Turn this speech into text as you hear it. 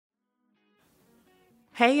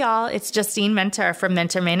Hey y'all, it's Justine Mentor from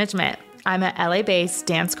Mentor Management. I'm a LA-based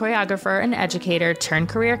dance choreographer and educator turned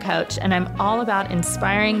career coach, and I'm all about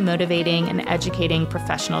inspiring, motivating, and educating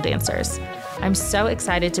professional dancers. I'm so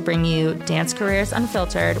excited to bring you Dance Careers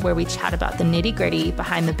Unfiltered, where we chat about the nitty-gritty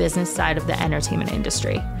behind the business side of the entertainment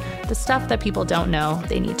industry, the stuff that people don't know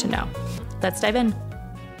they need to know. Let's dive in.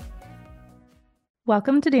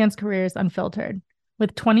 Welcome to Dance Careers Unfiltered.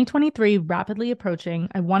 With 2023 rapidly approaching,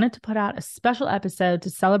 I wanted to put out a special episode to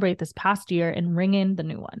celebrate this past year and ring in the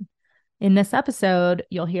new one. In this episode,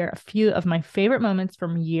 you'll hear a few of my favorite moments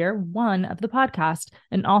from year one of the podcast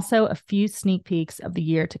and also a few sneak peeks of the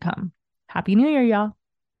year to come. Happy New Year, y'all.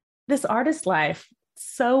 This artist life,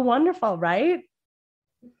 so wonderful, right?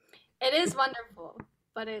 It is wonderful,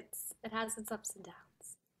 but it has its ups and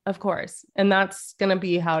downs. Of course. And that's going to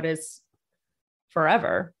be how it is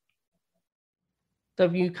forever. So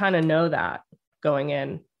if you kind of know that going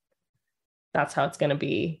in, that's how it's going to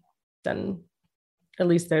be, then at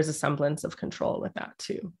least there's a semblance of control with that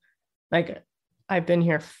too. Like, I've been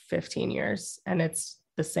here 15 years and it's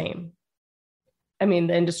the same. I mean,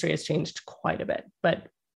 the industry has changed quite a bit, but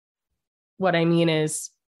what I mean is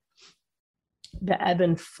the ebb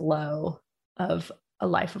and flow of a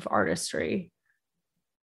life of artistry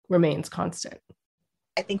remains constant.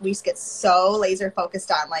 I think we just get so laser focused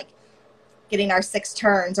on like getting our 6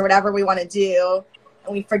 turns or whatever we want to do.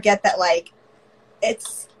 And we forget that like,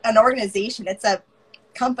 it's an organization, it's a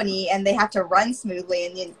company, and they have to run smoothly,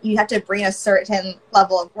 and you have to bring a certain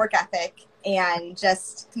level of work ethic and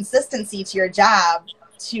just consistency to your job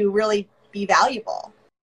to really be valuable.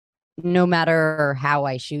 No matter how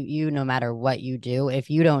I shoot you, no matter what you do, if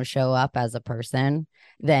you don't show up as a person,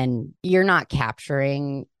 then you're not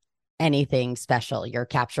capturing anything special. You're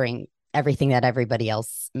capturing everything that everybody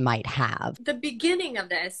else might have. The beginning of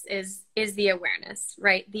this is the awareness,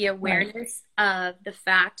 right? The awareness of the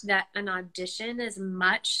fact that an audition is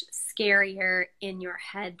much scarier in your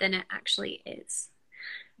head than it actually is.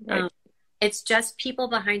 Right. It's just people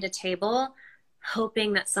behind a table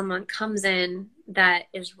hoping that someone comes in that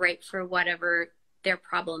is right for whatever their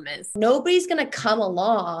problem is. Nobody's going to come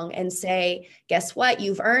along and say, guess what?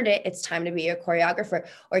 You've earned it. It's time to be a choreographer.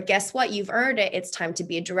 Or guess what? You've earned it. It's time to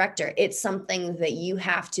be a director. It's something that you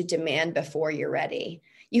have to demand before you're ready.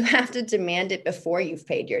 You have to demand it before you've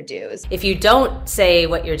paid your dues. If you don't say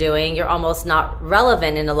what you're doing, you're almost not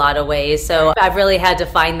relevant in a lot of ways. So I've really had to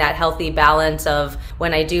find that healthy balance of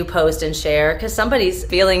when I do post and share, because somebody's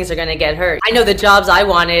feelings are going to get hurt. I know the jobs I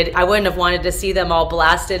wanted, I wouldn't have wanted to see them all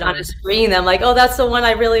blasted on a screen. I'm like, oh, that's the one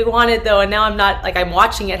I really wanted though. And now I'm not, like, I'm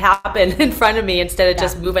watching it happen in front of me instead of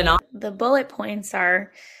just moving on. The bullet points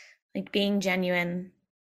are like being genuine,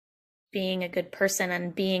 being a good person,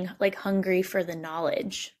 and being like hungry for the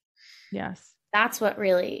knowledge. Yes. That's what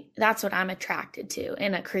I'm attracted to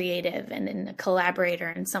in a creative and in a collaborator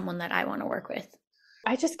and someone that I want to work with.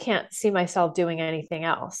 I just can't see myself doing anything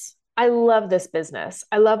else. I love this business.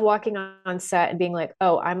 I love walking on set and being like,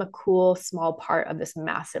 oh, I'm a cool small part of this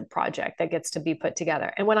massive project that gets to be put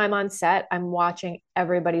together. And when I'm on set, I'm watching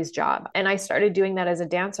everybody's job. And I started doing that as a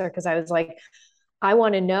dancer because I was like, I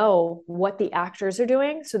want to know what the actors are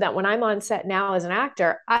doing so that when I'm on set now as an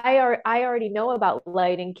actor, I already know about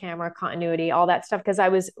lighting, camera, continuity, all that stuff because I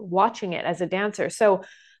was watching it as a dancer. So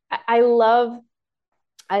I love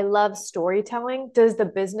storytelling. Does the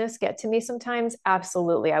business get to me sometimes?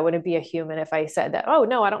 Absolutely. I wouldn't be a human if I said that, oh,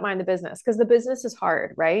 no, I don't mind the business, because the business is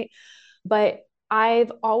hard, right? But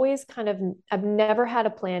I've never had a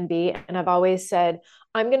plan B. And I've always said,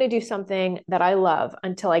 I'm going to do something that I love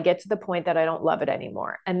until I get to the point that I don't love it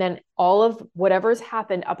anymore. And then all of whatever's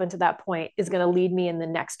happened up until that point is going to lead me in the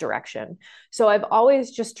next direction. So I've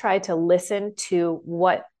always just tried to listen to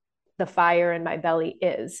what the fire in my belly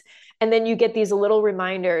is. And then you get these little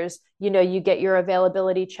reminders, you get your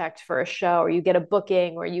availability checked for a show, or you get a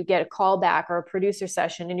booking, or you get a call back or a producer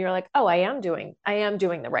session. And you're like, oh, I am doing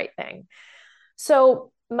the right thing.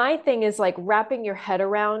 So my thing is like wrapping your head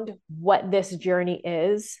around what this journey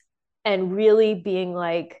is and really being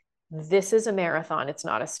like, this is a marathon. It's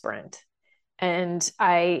not a sprint. And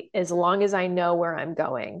as long as I know where I'm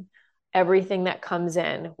going, everything that comes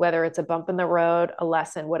in, whether it's a bump in the road, a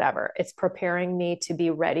lesson, whatever, it's preparing me to be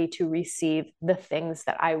ready to receive the things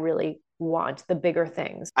that I really want, the bigger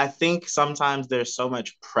things. I think sometimes there's so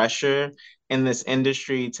much pressure in this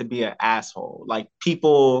industry to be an asshole. Like,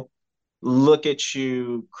 people look at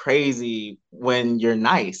you crazy when you're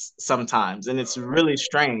nice sometimes, and it's really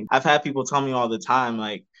strange. I've had people tell me all the time,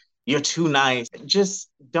 like, you're too nice.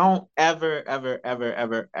 Just don't ever, ever, ever,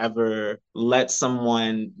 ever, ever let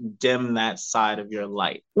someone dim that side of your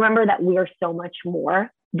light. Remember that we are so much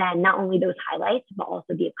more than not only those highlights, but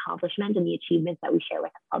also the accomplishments and the achievements that we share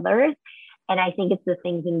with others. And I think it's the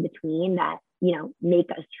things in between that, you know, make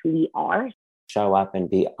us who we are. Show up and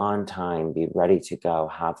be on time, be ready to go,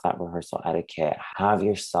 have that rehearsal etiquette, have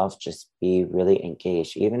yourself just be really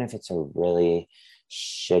engaged, even if it's a really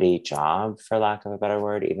shitty job, for lack of a better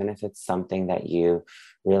word, even if it's something that you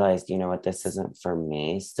realized, you know what, this isn't for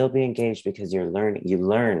me, still be engaged, because you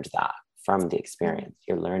learned that from the experience.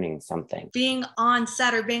 You're learning something. Being on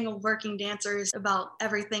set or being a working dancer is about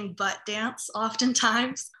everything but dance.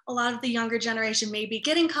 Oftentimes, a lot of the younger generation may be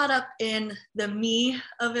getting caught up in the me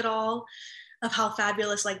of it all, of how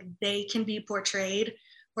fabulous like they can be portrayed.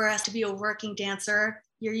 Whereas to be a working dancer,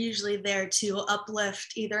 you're usually there to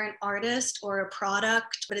uplift either an artist or a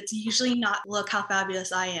product, but it's usually not, look how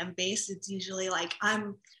fabulous I am based. It's usually like,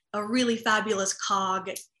 I'm a really fabulous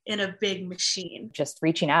cog in a big machine. Just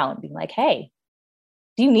reaching out and being like, hey,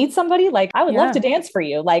 do you need somebody? Like, I would love to dance for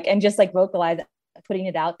you. Like, and just like vocalize, putting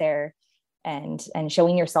it out there and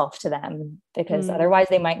showing yourself to them, because otherwise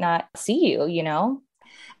they might not see you, you know?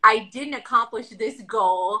 I didn't accomplish this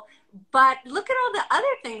goal, but look at all the other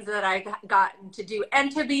things that I gotten to do.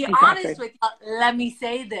 And to be honest with you, let me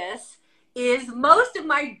say this, is most of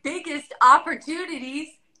my biggest opportunities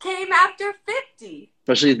came after 50.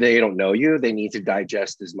 Especially if they don't know you, they need to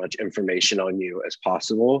digest as much information on you as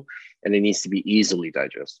possible. And it needs to be easily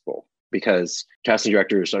digestible, because casting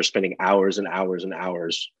directors are spending hours and hours and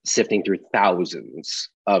hours sifting through thousands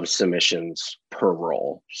of submissions per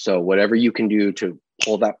role. So whatever you can do to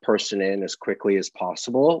pull that person in as quickly as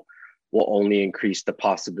possible will only increase the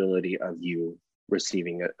possibility of you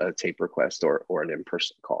receiving a tape request or an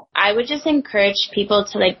in-person call. I would just encourage people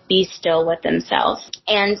to like be still with themselves.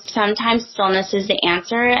 And sometimes stillness is the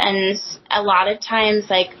answer. And a lot of times,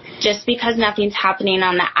 like, just because nothing's happening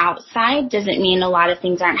on the outside doesn't mean a lot of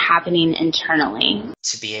things aren't happening internally.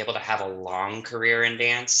 To be able to have a long career in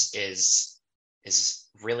dance is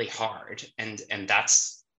really hard. And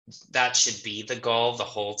that should be the goal the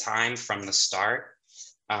whole time from the start.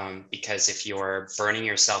 Because if you're burning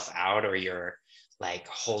yourself out, or you're like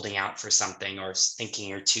holding out for something, or thinking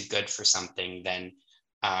you're too good for something, then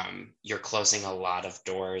you're closing a lot of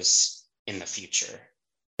doors in the future.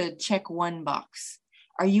 To check one box.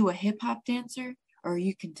 Are you a hip hop dancer, or are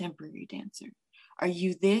you a contemporary dancer? Are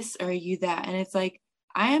you this, or are you that? And it's like,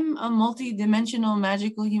 I am a multi-dimensional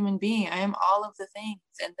magical human being. I am all of the things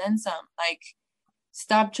and then some. Like,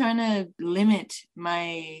 stop trying to limit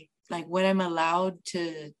my, like, what I'm allowed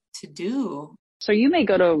to do. So you may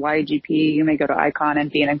go to a YGP, you may go to Icon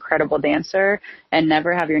and be an incredible dancer and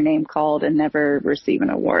never have your name called and never receive an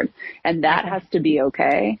award. And that has to be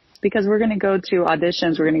okay, because we're going to go to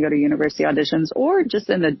auditions, we're going to go to university auditions, or just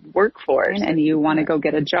in the workforce, and you want to go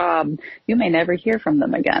get a job, you may never hear from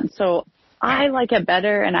them again. So I like it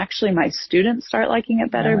better, and actually my students start liking it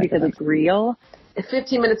better because it's real. If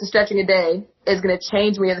 15 minutes of stretching a day is going to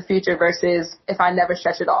change me in the future versus if I never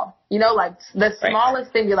stretch at all. You know, like the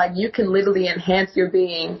smallest thing, you're like, you can literally enhance your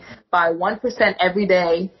being by 1% every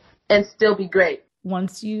day and still be great.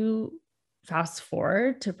 Once you fast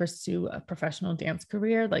forward to pursue a professional dance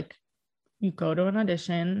career, like, you go to an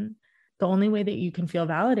audition, the only way that you can feel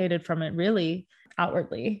validated from it, really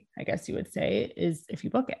outwardly, I guess you would say, is if you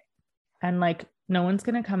book it. And like, no one's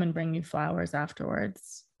going to come and bring you flowers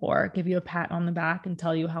afterwards, or give you a pat on the back and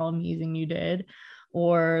tell you how amazing you did,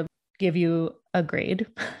 or give you a grade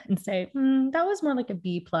and say, that was more like a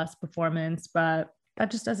B+ performance, but that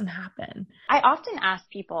just doesn't happen. I often ask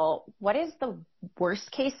people, what is the worst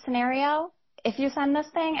case scenario if you send this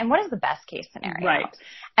thing? And what is the best case scenario? Right.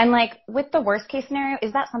 And like, with the worst case scenario,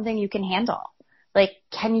 is that something you can handle? Like,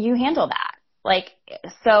 can you handle that? Like,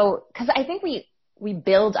 so, cause I think we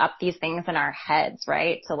build up these things in our heads,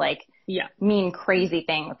 right? So like, mean crazy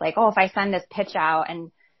things like, oh, if I send this pitch out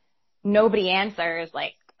and nobody answers,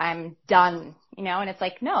 like, I'm done, you know? And it's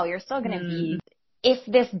like, no, you're still going to be, if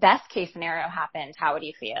this best case scenario happened, how would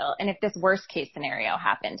you feel? And if this worst case scenario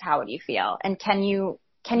happened, how would you feel? And can you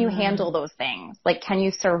handle those things? Like, can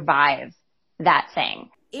you survive that thing?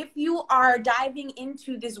 If you are diving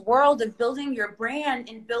into this world of building your brand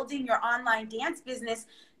and building your online dance business,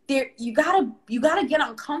 you gotta get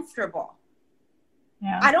uncomfortable.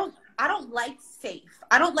 Yeah. I don't like safe.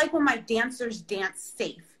 I don't like when my dancers dance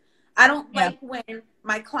safe. I don't like when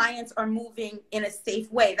my clients are moving in a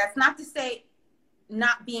safe way. That's not to say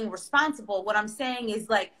not being responsible. What I'm saying is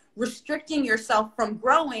like restricting yourself from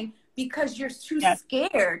growing because you're too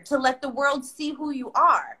scared to let the world see who you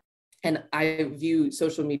are. And I view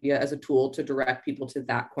social media as a tool to direct people to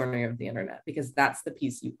that corner of the internet, because that's the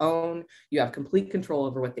piece you own. You have complete control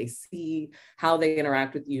over what they see, how they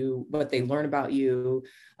interact with you, what they learn about you.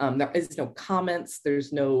 There is no comments,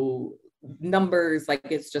 there's no numbers. Like,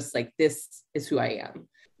 it's just like, this is who I am.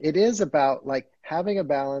 It is about like having a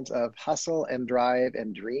balance of hustle and drive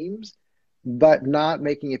and dreams, but not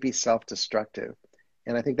making it be self-destructive.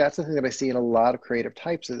 And I think that's the thing that I see in a lot of creative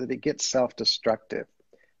types, is that it gets self-destructive.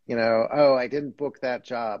 You know, oh, I didn't book that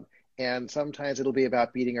job. And sometimes it'll be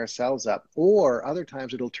about beating ourselves up, or other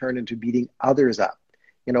times it'll turn into beating others up.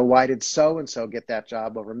 You know, why did so-and-so get that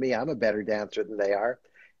job over me? I'm a better dancer than they are.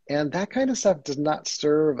 And that kind of stuff does not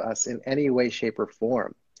serve us in any way, shape, or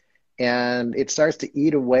form. And it starts to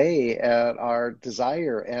eat away at our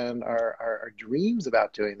desire and our dreams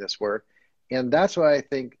about doing this work. And that's why I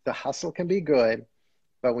think the hustle can be good,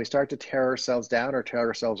 but when we start to tear ourselves down or tear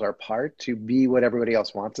ourselves apart to be what everybody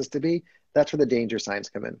else wants us to be, that's where the danger signs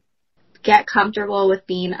come in. Get comfortable with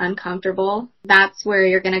being uncomfortable. That's where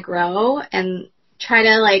you're going to grow, and try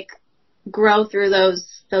to like grow through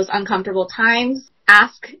those uncomfortable times.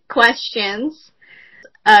 Ask questions.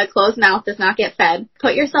 Closed mouth does not get fed.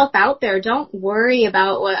 Put yourself out there. Don't worry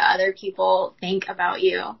about what other people think about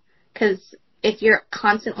you, because if you're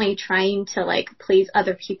constantly trying to like please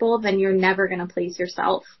other people, then you're never going to please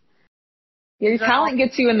yourself. Your talent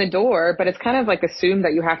gets you in the door, but it's kind of like assumed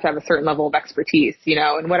that you have to have a certain level of expertise, you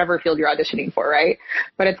know, in whatever field you're auditioning for, right?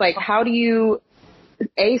 But it's like, how do you,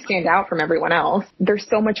 A, stand out from everyone else? There's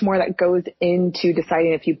so much more that goes into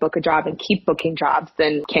deciding if you book a job and keep booking jobs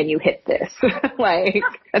than can you hit this? Like,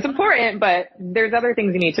 that's important, but there's other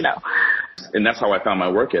things you need to know. And that's how I found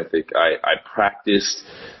my work ethic. I practiced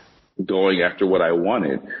going after what I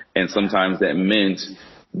wanted. And sometimes that meant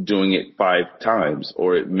doing it 5 times,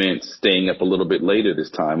 or it meant staying up a little bit later this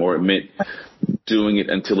time, or it meant doing it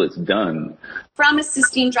until it's done. From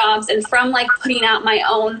assisting jobs and from like putting out my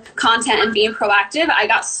own content and being proactive, I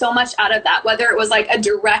got so much out of that, whether it was like a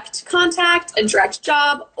direct contact, a direct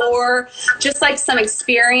job, or just like some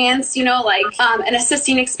experience, you know, like an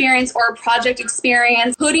assisting experience or a project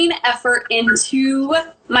experience. Putting effort into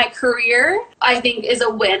my career, I think, is a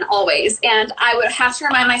win always. And I would have to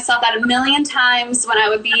remind myself that a million times when I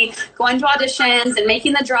would be going to auditions and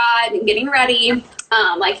making the drive and getting ready.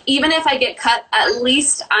 Like, even if I get cut, at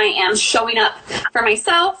least I am showing up for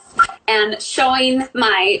myself and showing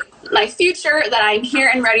my future that I'm here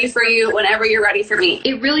and ready for you whenever you're ready for me.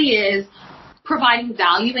 It really is providing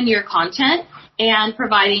value in your content and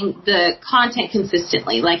providing the content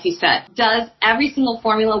consistently. Like you said, does every single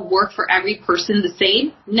formula work for every person the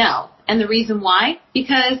same? No. And the reason why?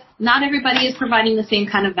 Because not everybody is providing the same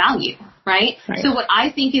kind of value, right? So what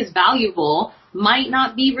I think is valuable might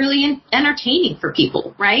not be really entertaining for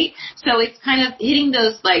people, right? So it's kind of hitting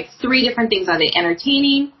those like 3 different things. Are they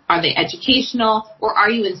entertaining? Are they educational? Or are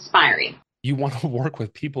you inspiring? You want to work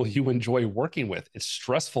with people you enjoy working with. It's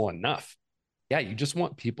stressful enough. Yeah, you just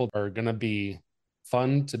want people that are going to be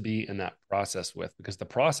fun to be in that process with, because the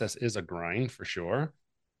process is a grind for sure,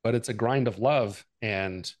 but it's a grind of love,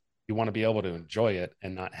 and you want to be able to enjoy it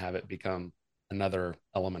and not have it become another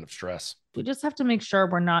element of stress. We just have to make sure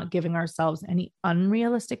we're not giving ourselves any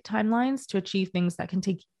unrealistic timelines to achieve things that can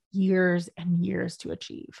take years and years to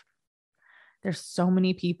achieve. There's so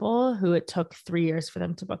many people who it took 3 years for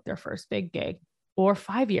them to book their first big gig, or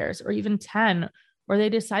 5 years, or even 10, or they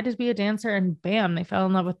decided to be a dancer and bam, they fell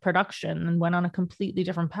in love with production and went on a completely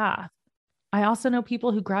different path. I also know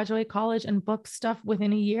people who graduate college and book stuff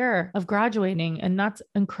within a year of graduating, and that's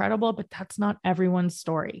incredible, but that's not everyone's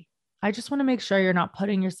story. I just want to make sure you're not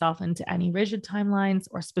putting yourself into any rigid timelines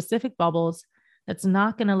or specific bubbles that's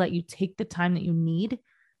not going to let you take the time that you need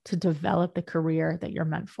to develop the career that you're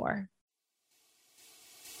meant for.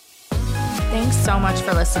 Thanks so much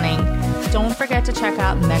for listening. Don't forget to check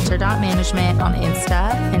out mentor.management on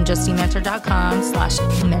Insta and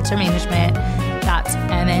justymentor.com/mentormanagement. That's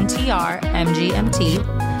MNTRMGMT.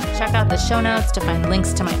 Check out the show notes to find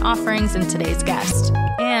links to my offerings and today's guest.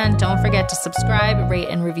 And don't forget to subscribe, rate,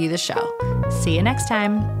 and review the show. See you next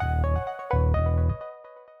time.